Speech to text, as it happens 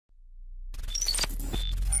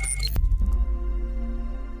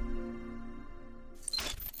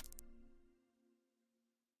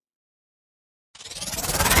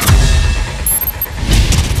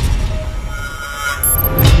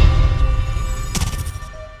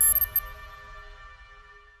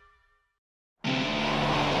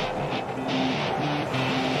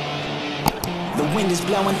wind is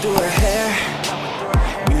blowing through her hair.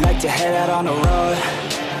 We like to head out on the road,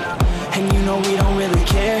 and you know we don't really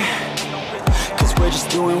care, cause we're just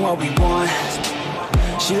doing what we want.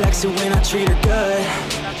 She likes it when I treat her good.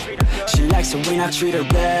 She likes it when I treat her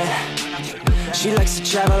bad. She likes to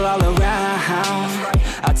travel all around.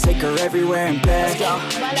 I take her everywhere and back. Yeah,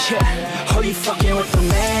 oh, you fucking with the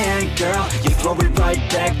man, girl. You throw it right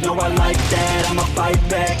back, no, I like that. I'ma fight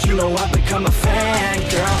back, you know I've become a fan,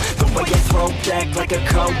 girl. The way you throw back like a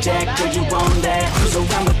Kodak, girl, you own that. Cruise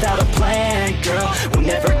around without a plan, girl. We'll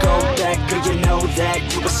never go back, girl, you know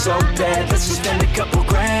that. You were so bad, let's just spend a couple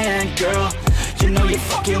grand, girl. You know you're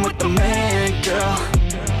fucking with the man, girl.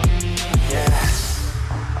 Yeah.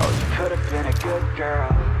 Oh, you could've been a good girl,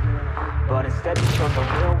 but instead you chose the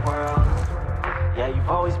real world. Yeah, you've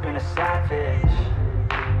always been a savage.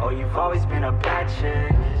 Oh, you've always been a bad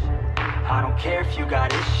chick. I don't care if you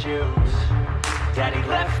got issues. Daddy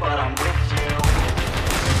left, but I'm with you.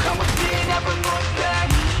 Come with me and never look back.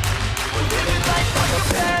 We're living life like a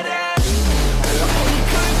badass. Oh, you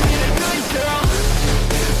could've been a good girl,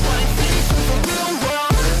 but instead you chose the real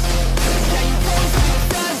world. Yeah, you've always been a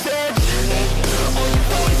savage. Oh,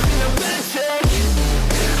 you've always been a bad chick.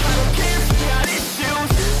 I don't care if you got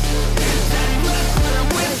issues. Daddy left, but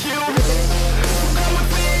I'm with you. Come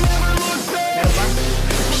with me and never look back.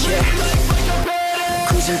 Yeah.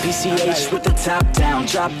 Cruising PCH with the top down,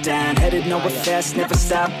 drop down. Headed nowhere fast, never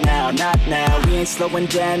stop now, not now. We ain't slowing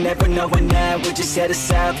down, never knowing that. We're just headed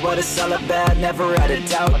south, what it's all about, never out of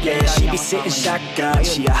doubt, yeah. She be sitting shotgun,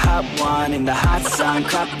 she a hot one in the hot sun.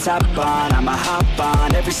 Crop top on, I'ma hop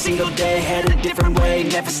on. Every single day, head a different way.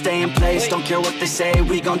 Never stay in place, don't care what they say,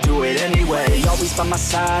 we gon' do it anyway. Always by my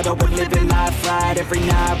side, oh, we're living life right. Every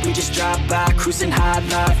night, we just drive by, cruising high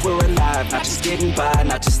life. We're alive, not just getting by,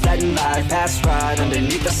 not just letting life pass right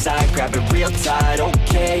underneath the side, grab it real tight.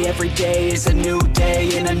 Okay, every day is a new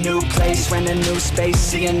day in a new place. Rent a new space,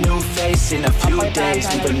 see a new face in a few days.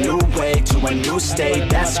 Move a new way to a new state,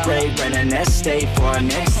 that's great. Rent an estate for our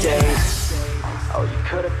next day. Oh, you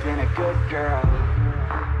could've been a good girl,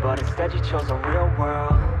 but instead you chose a real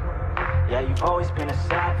world. Yeah, you've always been a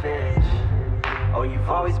savage. Oh, you've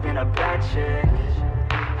always been a bad chick.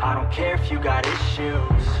 I don't care if you got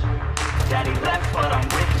issues. Daddy left, but I'm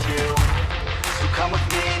with you. So come with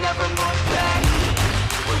me and never look back.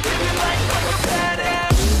 We're living life like a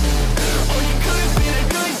badass. Oh, you could've been a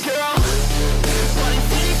good girl, but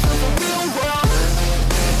instead you chose the real world.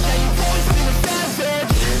 Yeah, you've always been a savage.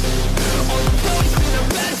 Oh, you've always been a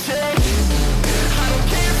bad chick. I don't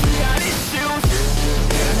care if you got issues.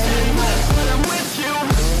 Daddy left, but I'm with you.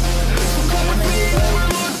 So come with me and never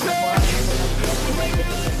look back. We're living life like a badass.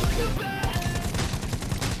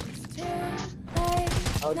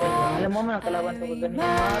 Alam mo man ang kalaban ko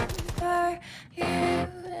ganyan.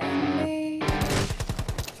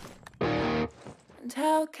 And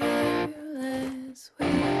how careless we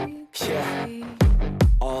yeah.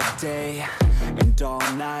 All day and all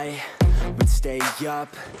night, we'd stay up,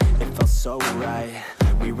 it felt so right.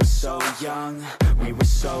 We were so young, we were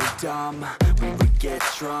so dumb. We would get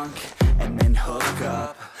drunk and then hook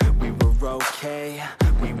up. We were okay,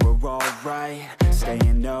 we were alright,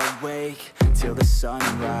 staying awake till the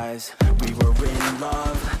sunrise. We were in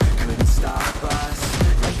love, couldn't stop us.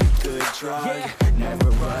 Like a good drug, yeah.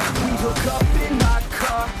 Never run. We hook up in my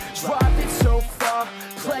car, driving so far.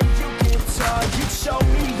 Play your guitar, you show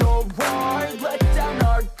me your art. Let down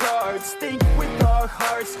our guards, think with our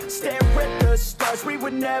hearts. Stare at the stars, we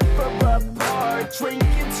were never apart.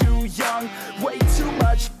 Drinking too young, way too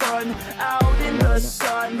much fun. Out in the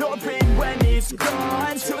sun, open when it's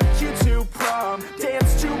gone. Took you to prom,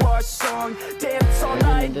 dance to our song. Dance all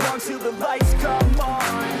night long till the lights come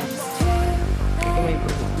on. May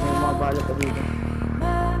mga balot ka dito.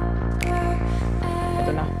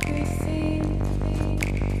 Ito na.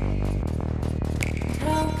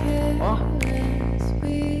 Oh.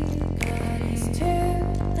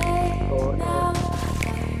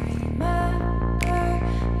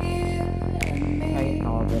 Ay,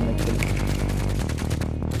 ako ba nag-kill?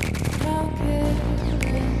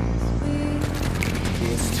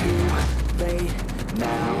 It's too late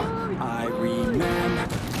now, I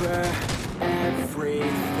remember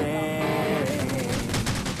everything,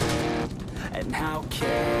 and how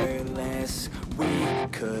careless we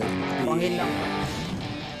could be,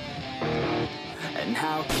 and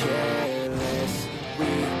how careless we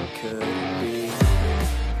could be,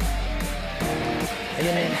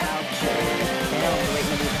 and how careless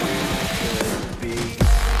we could be.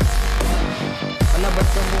 Wala, ba't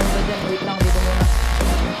kang pumunta dyan? Wait lang, dito muna.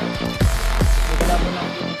 Dito lang muna.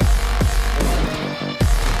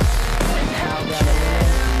 And how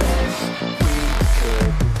careless we could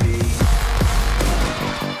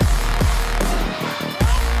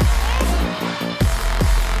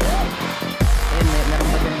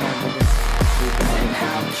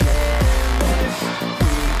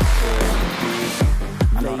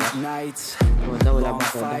nights, Soda, wala long bang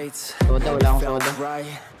soda? fights. Soda, wala akong Felt soda.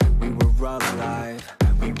 right, we were alive.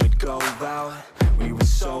 We would go out, we were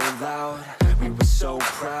so loud, we were so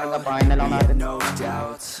proud. Pagkapain na lang We had natin. no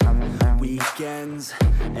doubts. Tamang. Weekends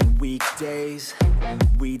and weekdays,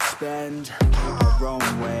 we'd spend our own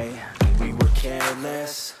way. We were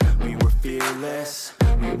careless, we were fearless,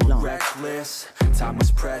 we were reckless. Time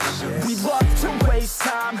was precious. We loved to waste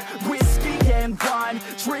time, whiskey and wine,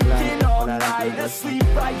 drinking all night, asleep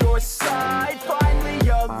by your side. Finally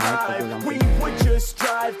alive, we would just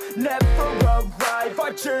drive, never arrive.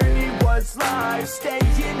 Our journey was life,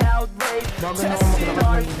 staying out late, testing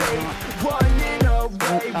our fate, running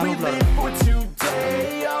away. We live for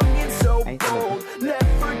today, young and so bold,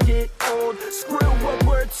 never get old. Screw what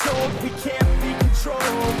we're told, we can't be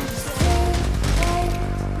controlled.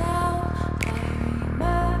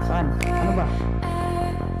 Saan? Ano ba?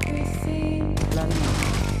 Wala naman.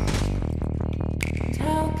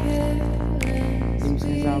 Hindi mo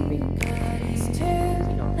sinasabi.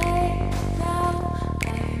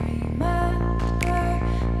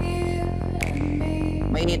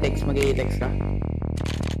 May i-text, mag-i-text ka?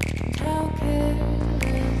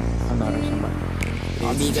 Ano oras na ba?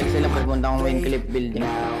 Mabigal sila pagpunta akong Wincliffe building.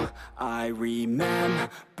 I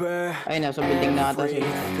remember Ay, nasa building na ata sila.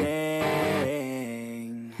 everything.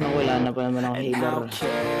 Wala na pa naman ang And healer. how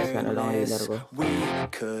Sana lang ang healer careless ko. we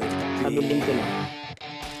could Sa building be. sila.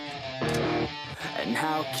 And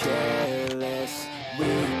how careless we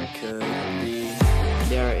could be.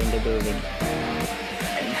 They are in the building.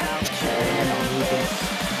 And how careless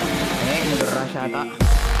Eh, nag-rush ata.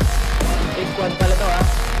 Eh, squad pala to ah.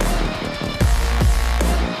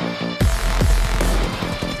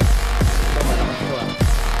 Ito, malakas to ah.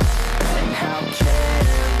 and how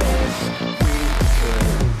careless we could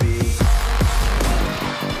be.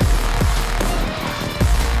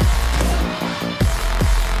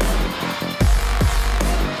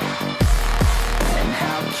 And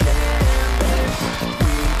how careless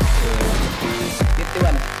we could be.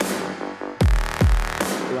 51.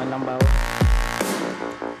 51 lang ba ako?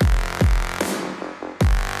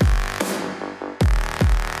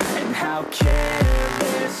 And how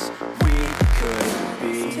careless we could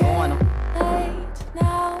be. Oo ano?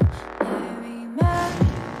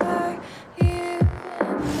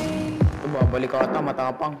 Ito, babalik ata,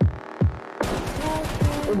 matapang.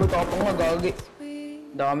 Ito, matapang nga, gagi.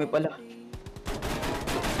 Dami pala.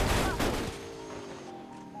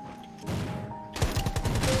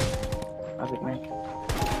 Kapit na yun.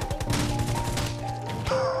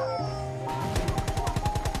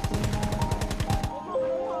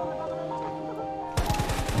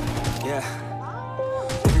 Yeah.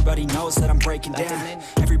 Everybody knows that I'm breaking down.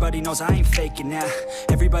 Everybody knows I ain't faking now.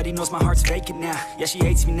 Everybody knows my heart's vacant now. Yeah, she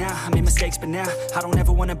hates me now, I made mistakes, but now I don't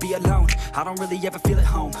ever wanna be alone. I don't really ever feel at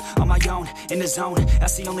home, on my own, in the zone.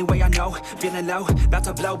 That's the only way I know, feeling low, about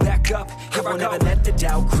to blow back up. Here I won't ever let the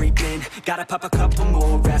doubt creep in. Gotta pop a couple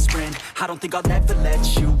more aspirin. I don't think I'll ever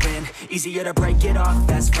let you in. Easier to break it off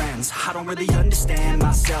best friends. I don't really understand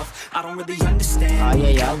myself, I don't really understand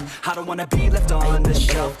me. I don't wanna be left on the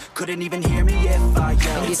shelf. Couldn't even hear me if I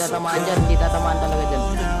yelled. Hindi tatamaan dyan, hindi tatamaan talaga dyan.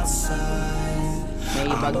 May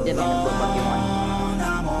bag dyan, may nagbabag yung man.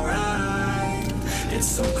 I'm alright. It's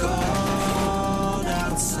so cold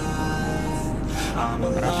outside. I'm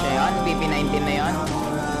Rush na yan, BP19 na yan.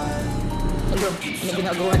 Ano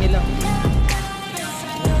ginagawa nila?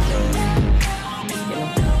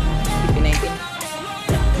 BP19.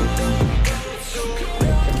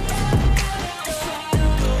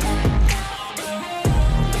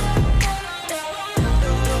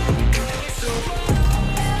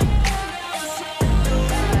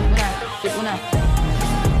 Tip mo na.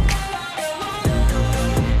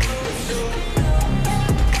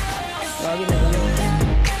 Lagi na ganun.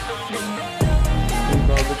 Yung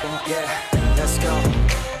bago pa nga. Yeah, let's go.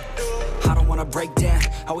 I don't wanna break down,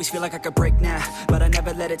 always feel like I could break now, but I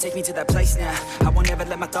never let it take me to that place now. I won't ever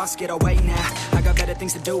let my thoughts get away now. I got better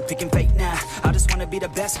things to do, picking fate now. I just wanna be the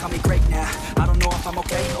best, call me great now. I don't know if I'm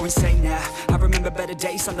okay or insane now. I remember better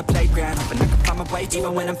days on the playground, hoping I can find my way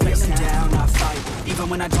even when I'm feeling down. I fight, even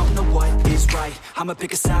when I don't know what is right. I'ma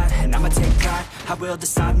pick a side and I'ma take pride. I will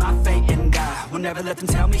decide my fate and I will never let them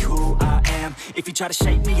tell me who I am. If you try to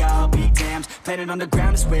shape me, I'll be damned. Planet on the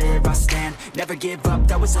ground is where I stand. Never give up,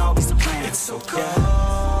 that was always the plan. It's so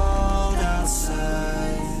cold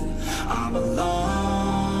outside, I'm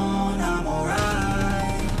alone, I'm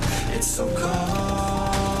alright. It's so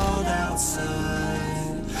cold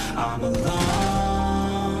outside, I'm alone.